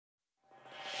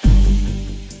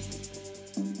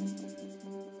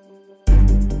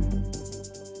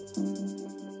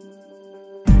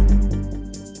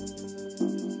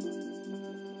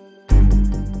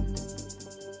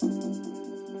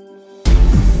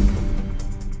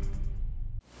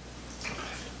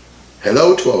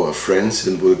Hello to our friends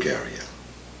in Bulgaria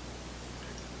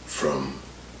from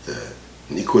the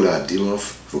Nikola Dimov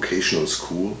Vocational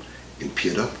School in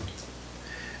Pirdop,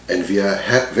 and we are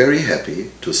very happy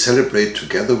to celebrate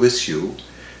together with you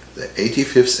the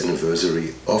 85th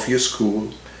anniversary of your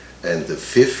school and the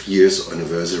 5th year's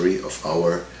anniversary of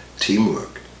our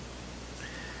teamwork.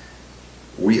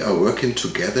 We are working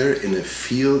together in a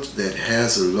field that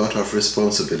has a lot of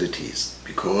responsibilities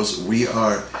because we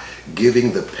are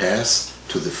giving the path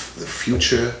to the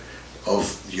future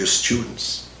of your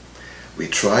students. We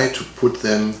try to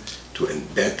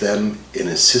embed them in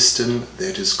a system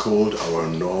that is called our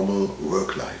normal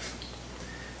work life.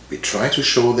 We try to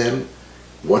show them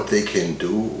what they can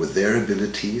do with their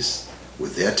abilities,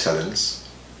 with their talents,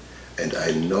 and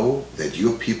I know that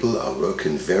your people are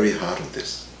working very hard on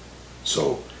this.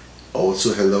 So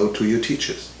also hello to your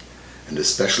teachers, and a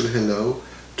special hello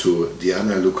to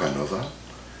Diana Lukanova,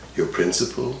 your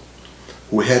principal,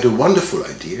 who had a wonderful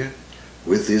idea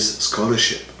with this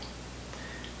scholarship.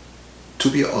 To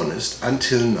be honest,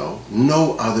 until now,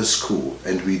 no other school,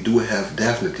 and we do have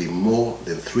definitely more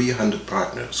than 300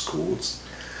 partner schools,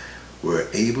 were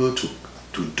able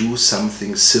to do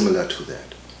something similar to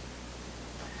that.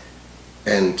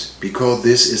 And because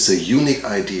this is a unique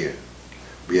idea,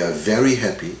 we are very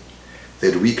happy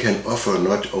that we can offer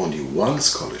not only one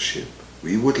scholarship,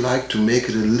 we would like to make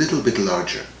it a little bit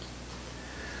larger.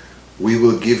 We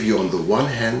will give you on the one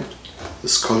hand the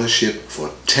scholarship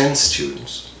for 10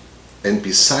 students, and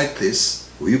beside this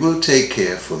we will take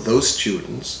care for those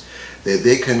students that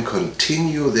they can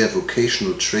continue their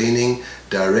vocational training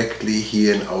directly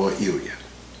here in our area.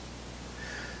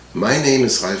 My name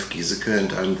is Ralf Giesecke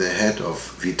and I'm the head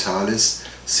of VITALIS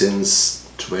since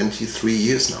 23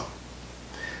 years now.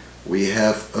 We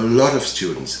have a lot of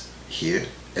students here,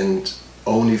 and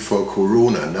only for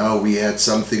Corona now we had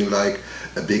something like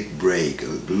a big break,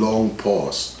 a long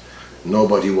pause.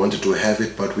 Nobody wanted to have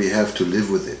it, but we have to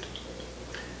live with it.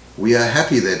 We are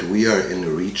happy that we are in a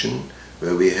region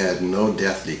where we had no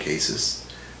deathly cases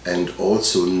and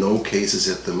also no cases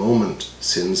at the moment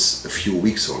since a few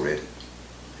weeks already.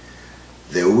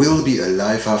 There will be a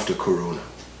life after Corona,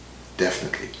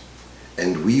 definitely.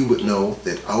 And we would know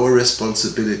that our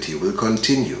responsibility will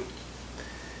continue.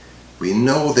 We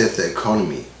know that the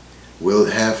economy will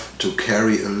have to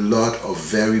carry a lot of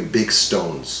very big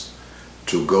stones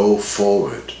to go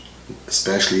forward,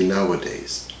 especially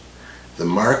nowadays. The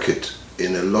market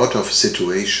in a lot of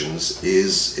situations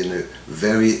is in a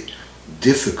very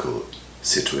difficult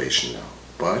situation now.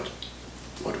 But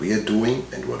what we are doing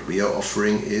and what we are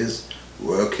offering is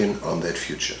working on that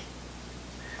future.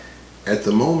 At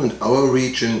the moment, our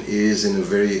region is in a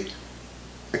very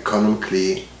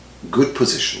economically good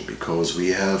position because we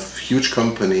have huge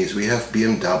companies, we have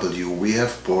BMW, we have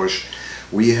Porsche,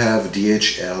 we have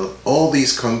DHL. All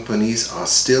these companies are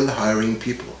still hiring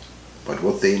people, but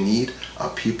what they need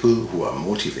are people who are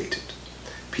motivated,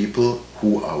 people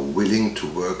who are willing to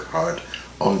work hard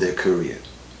on their career.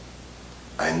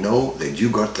 I know that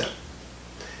you got them,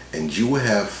 and you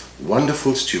have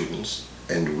wonderful students,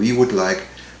 and we would like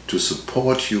to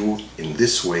support you in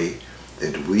this way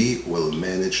that we will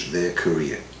manage their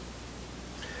career.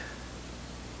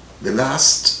 The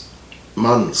last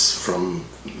months from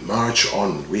March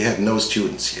on, we had no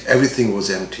students here. Everything was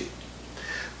empty.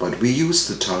 But we used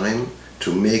the time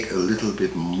to make a little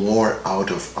bit more out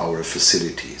of our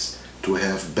facilities, to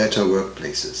have better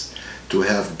workplaces, to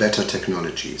have better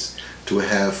technologies,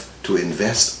 to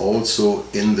invest also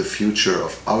in the future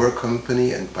of our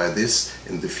company, and by this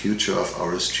in the future of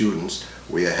our students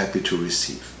we are happy to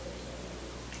receive.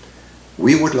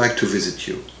 We would like to visit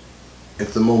you.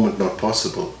 At the moment not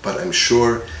possible, but I'm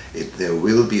sure there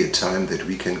will be a time that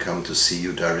we can come to see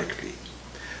you directly.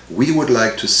 We would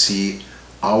like to see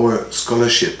our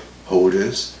scholarship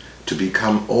holders to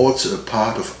become also a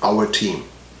part of our team.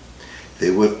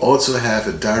 They will also have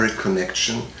a direct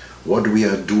connection what we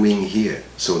are doing here,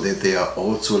 so that they are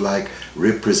also like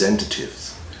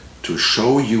representatives to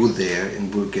show you there in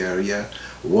Bulgaria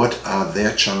what are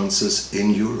their chances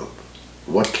in Europe,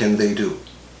 what can they do.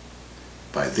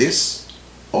 By this,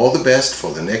 all the best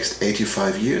for the next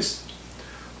 85 years,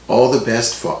 all the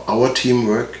best for our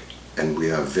teamwork, and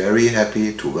we are very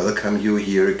happy to welcome you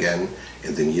here again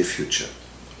in the near future.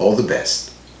 All the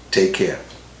best. Take care.